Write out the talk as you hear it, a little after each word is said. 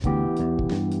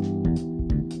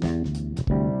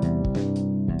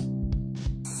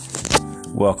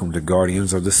Welcome to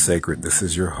Guardians of the Sacred. This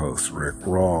is your host, Rick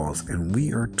Rawls, and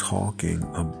we are talking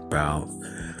about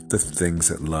the things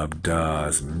that love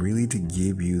does, and really to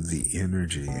give you the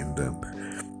energy and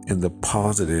the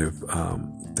positive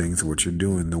things of what you're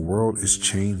doing. The world is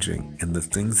changing, and the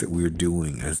things that we're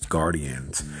doing as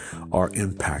guardians are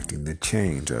impacting the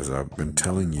change, as I've been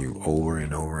telling you over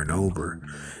and over and over.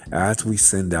 As we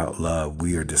send out love,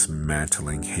 we are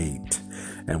dismantling hate,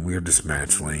 and we are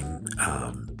dismantling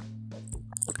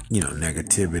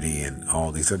negativity and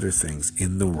all these other things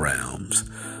in the realms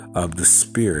of the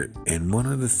spirit. And one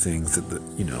of the things that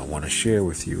I want to share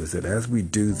with you is that as we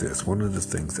do this, one of the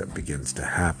things that begins to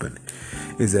happen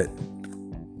is that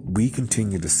we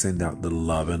continue to send out the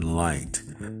love and light.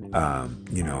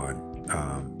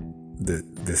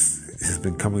 This has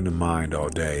been coming to mind all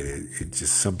day. It's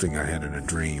just something I had in a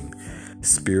dream.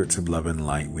 Spirits of love and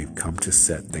light, we've come to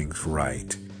set things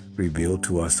right. Reveal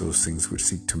to us those things which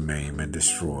seek to maim and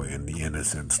destroy, and the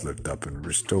innocence lift up and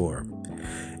restore.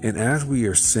 And as we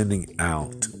are sending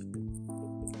out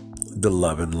the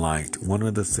love and light, one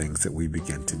of the things that we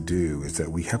begin to do is that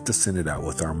we have to send it out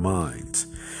with our minds.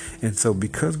 And so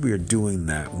because we are doing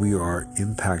that, we are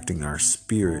impacting our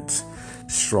spirits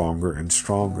stronger and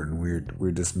stronger, and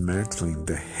we're dismantling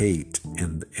the hate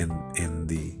and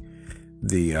the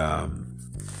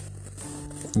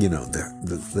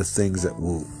things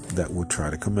that will try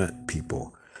to come at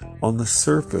people. On the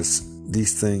surface,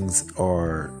 these things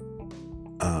are,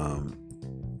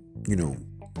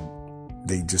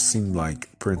 they just seem like,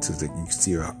 for instance, that you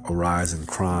see a rise in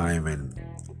crime and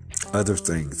other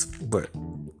things. But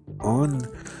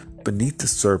beneath the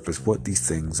surface, what these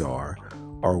things are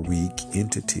weak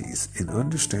entities. And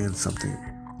understand something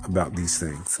about these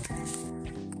things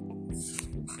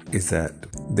is that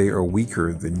they are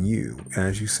weaker than you.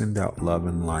 As you send out love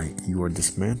and light, you are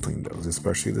dismantling those,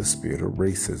 especially the spirit of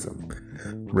racism.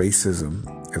 Racism,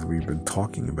 as we've been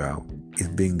talking about, is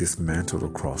being dismantled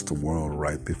across the world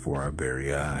right before our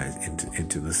very eyes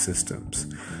into the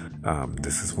systems.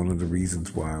 This is one of the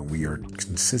reasons why we are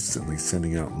consistently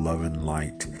sending out love and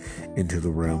light into the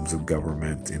realms of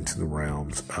government, into the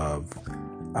realms of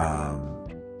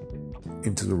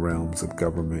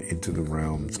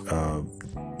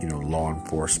law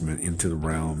enforcement, into the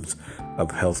realms of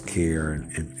healthcare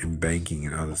and banking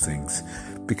and other things,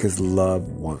 because love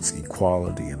wants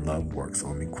equality, and love works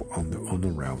on the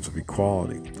realms of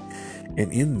equality.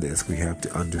 And in this, we have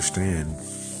to understand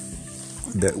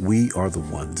that we are the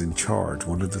ones in charge.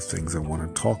 One of the things I want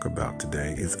to talk about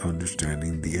today is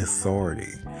understanding the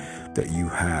authority that you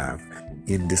have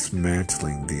in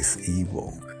dismantling this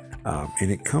evil. And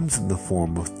it comes in the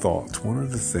form of thoughts. One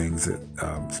of the things that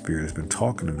Spirit has been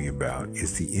talking to me about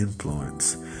is the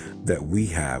influence that we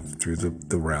have through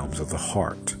the realms of the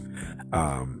heart.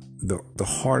 The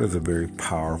heart is a very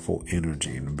powerful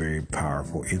energy and a very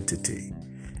powerful entity.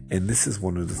 And this is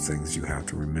one of the things you have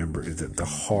to remember, is that the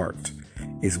heart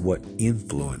is what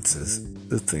influences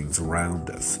the things around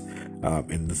us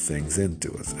and the things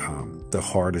into us. The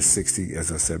heart is 60,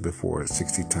 as I said before,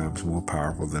 60 times more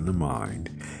powerful than the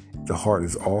mind. The heart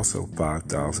is also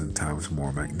 5,000 times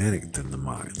more magnetic than the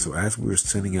mind. So as we're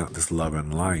sending out this love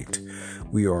and light,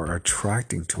 we are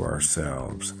attracting to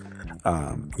ourselves,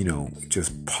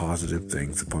 just positive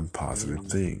things upon positive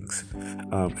things.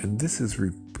 And this is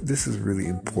really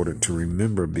important to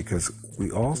remember, because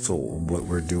what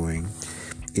we're doing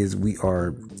is we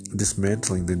are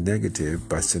dismantling the negative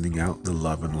by sending out the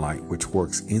love and light, which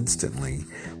works instantly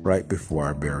right before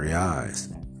our very eyes.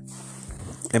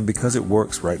 And because it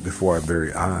works right before our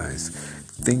very eyes,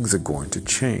 things are going to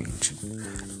change.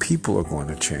 People are going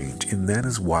to change. And that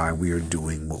is why we are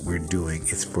doing what we're doing.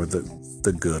 It's for the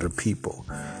good of people.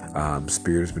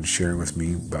 Spirit has been sharing with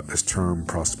me about this term,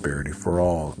 prosperity for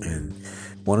all. And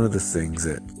one of the things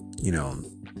that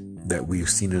we've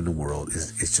seen in the world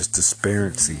is just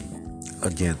disparity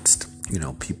against,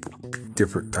 people,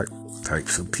 different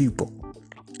types of people.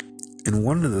 And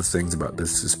one of the things about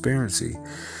this disparity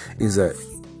is that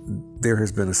there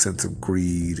has been a sense of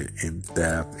greed and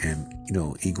theft and,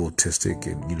 egotistic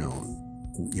and,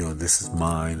 this is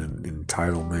mine and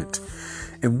entitlement.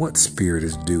 And what Spirit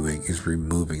is doing is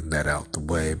removing that out the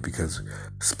way, because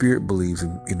Spirit believes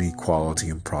in equality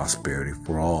and prosperity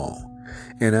for all.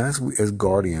 And as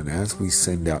guardian, as we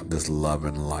send out this love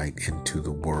and light into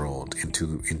the world,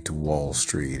 into Wall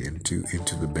Street, into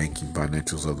the banking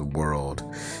financials of the world,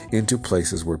 into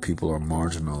places where people are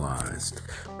marginalized,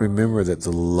 remember that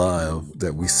the love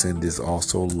that we send is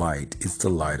also light. It's the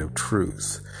light of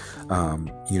truth.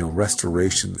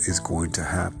 Restoration is going to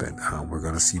happen. We're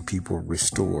going to see people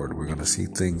restored. We're going to see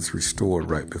things restored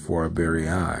right before our very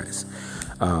eyes.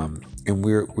 And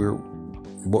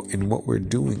what we're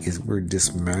doing is we're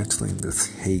dismantling this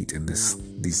hate and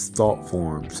these thought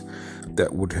forms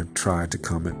that would have tried to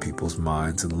come at people's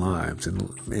minds and lives. And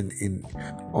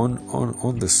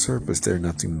on the surface, they're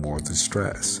nothing more than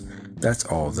stress. That's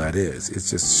all that is. It's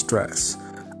just stress.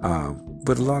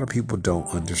 But a lot of people don't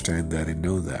understand that and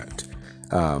know that.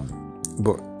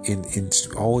 But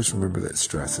always remember that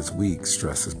stress is weak.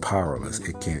 Stress is powerless.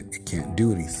 It can't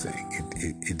do anything.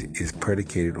 It is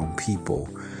predicated on people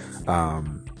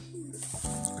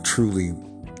truly,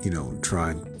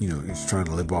 it's trying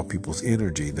to live off people's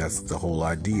energy. That's the whole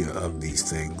idea of these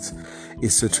things,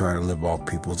 is to try to live off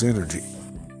people's energy.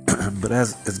 But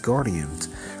as guardians,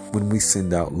 when we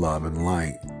send out love and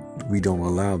light, we don't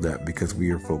allow that, because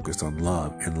we are focused on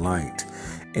love and light.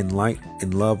 And light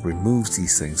and love removes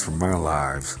these things from our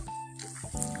lives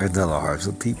and the lives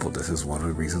of people. This is one of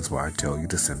the reasons why I tell you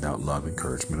to send out love,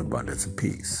 encouragement, abundance, and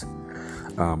peace.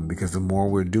 Because the more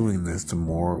we're doing this, the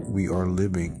more we are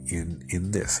living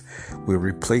in this. We're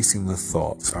replacing our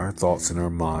thoughts in our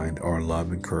mind are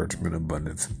love, encouragement,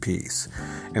 abundance, and peace.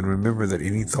 And remember that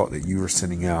any thought that you are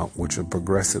sending out, which are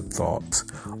progressive thoughts,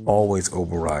 always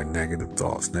override negative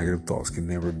thoughts. Negative thoughts can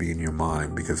never be in your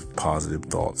mind, because positive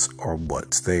thoughts are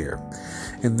what's there.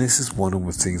 And this is one of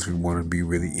the things we want to be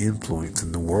really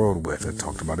influencing the world with. I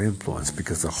talked about influence,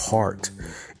 because the heart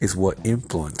is what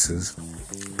influences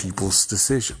people's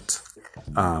decisions.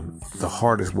 The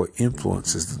heart is what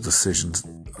influences the decisions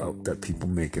that people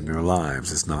make in their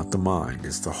lives. It's not the mind,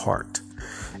 it's the heart.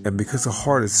 And because the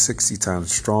heart is 60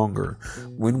 times stronger,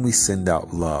 when we send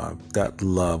out love, that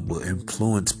love will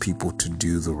influence people to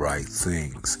do the right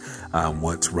things,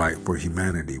 what's right for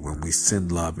humanity. When we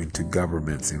send love into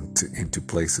governments, into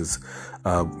places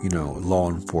of, law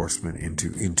enforcement,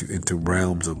 into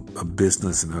realms of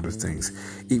business and other things,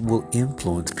 it will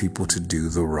influence people to do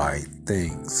the right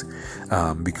things,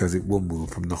 because it will move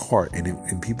from the heart,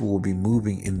 and people will be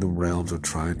moving in the realms of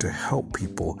trying to help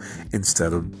people,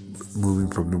 instead of moving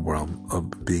from the realm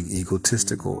of being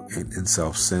egotistical and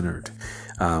self-centered,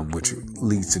 which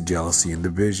leads to jealousy and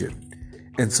division.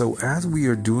 And so as we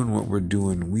are doing what we're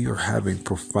doing, we are having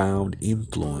profound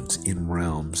influence in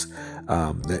realms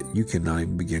that you cannot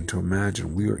even begin to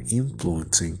imagine. We are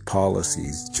influencing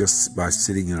policies just by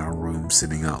sitting in our room,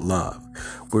 sending out love.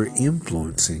 We're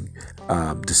influencing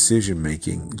decision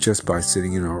making just by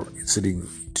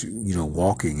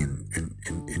walking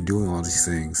and doing all these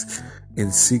things in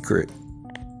secret,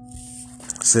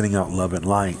 sending out love and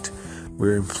light.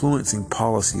 We're influencing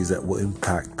policies that will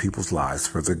impact people's lives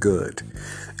for the good.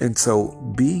 And so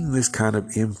being this kind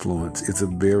of influence is a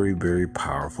very, very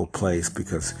powerful place,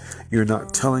 because you're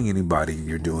not telling anybody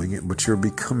you're doing it, but you're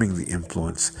becoming the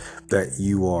influence that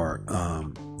you are,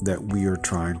 that we are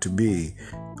trying to be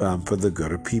for the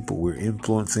good of people. We're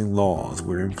influencing laws.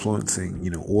 We're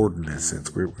influencing,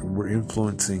 ordinances. We're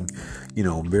influencing,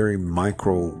 very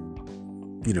micro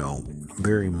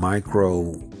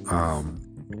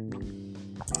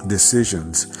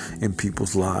decisions in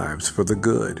people's lives for the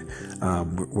good.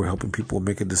 We're helping people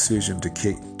make a decision to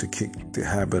kick the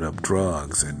habit of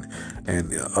drugs and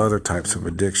other types of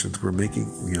addictions. We're making,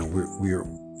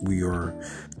 we are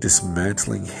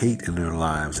dismantling hate in their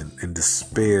lives, and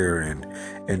despair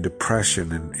and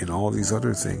depression and all these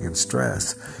other things, and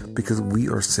stress, because we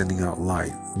are sending out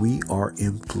light. We are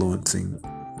influencing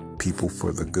people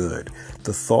for the good.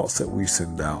 The thoughts that we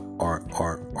send out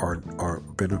are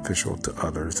beneficial to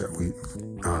others that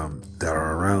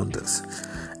are around us.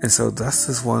 And so that's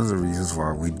just one of the reasons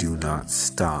why we do not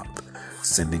stop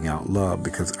sending out love,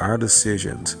 because our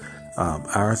decisions,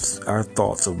 our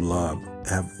thoughts of love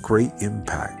have great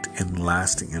impact and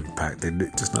lasting impact. They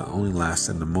just not only last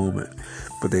in the moment,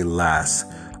 but they last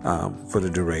for the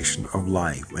duration of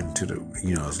life, and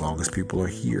as long as people are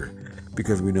here.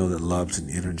 Because we know that love's an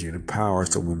energy and a power.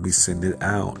 So when we send it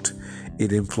out,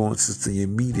 it influences the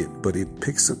immediate, but it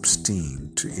picks up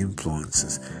steam to influence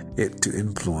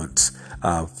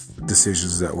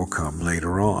decisions that will come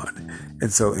later on.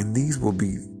 And so, these will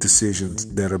be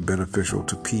decisions that are beneficial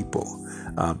to people.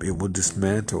 It will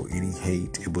dismantle any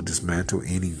hate. It will dismantle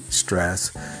any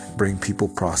stress, bring people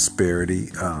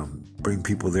prosperity, bring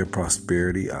people their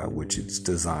prosperity, which it's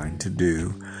designed to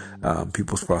do.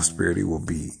 People's prosperity will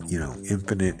be,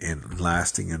 infinite and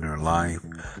lasting in their life.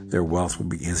 Their wealth will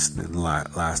be instant and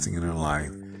lasting in their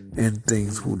life. And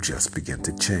things will just begin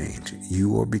to change.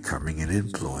 You are becoming an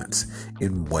influence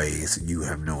in ways you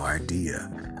have no idea.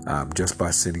 Just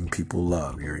by sending people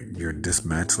love, you're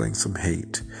dismantling some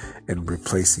hate and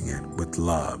replacing it with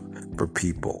love for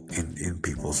people in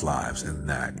people's lives, and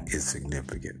that is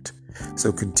significant.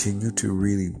 So continue to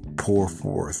really pour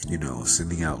forth,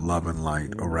 sending out love and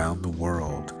light around the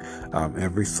world.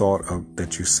 Every thought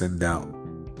that you send out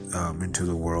into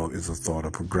the world is a thought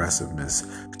of progressiveness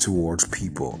towards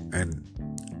people and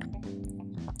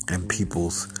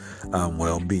people's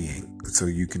well-being. So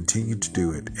you continue to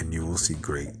do it and you will see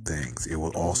great things. It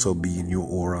will also be in your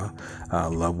aura.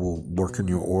 Love will work in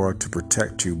your aura to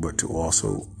protect you, but to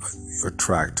also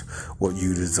attract what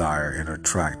you desire and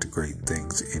attract great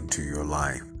things into your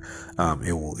life.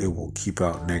 It will keep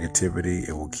out negativity.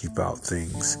 It will keep out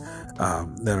things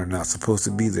that are not supposed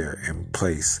to be there and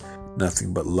place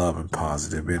nothing but love and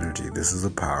positive energy. This is a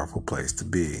powerful place to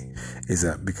be. Is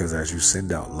that because as you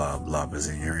send out love is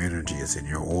in your energy, it's in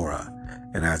your aura.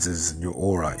 And as it is in your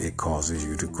aura, it causes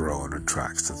you to grow and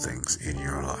attracts the things in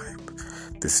your life.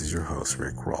 This is your host,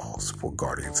 Rick Rawls, for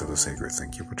Guardians of the Sacred.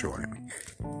 Thank you for joining me.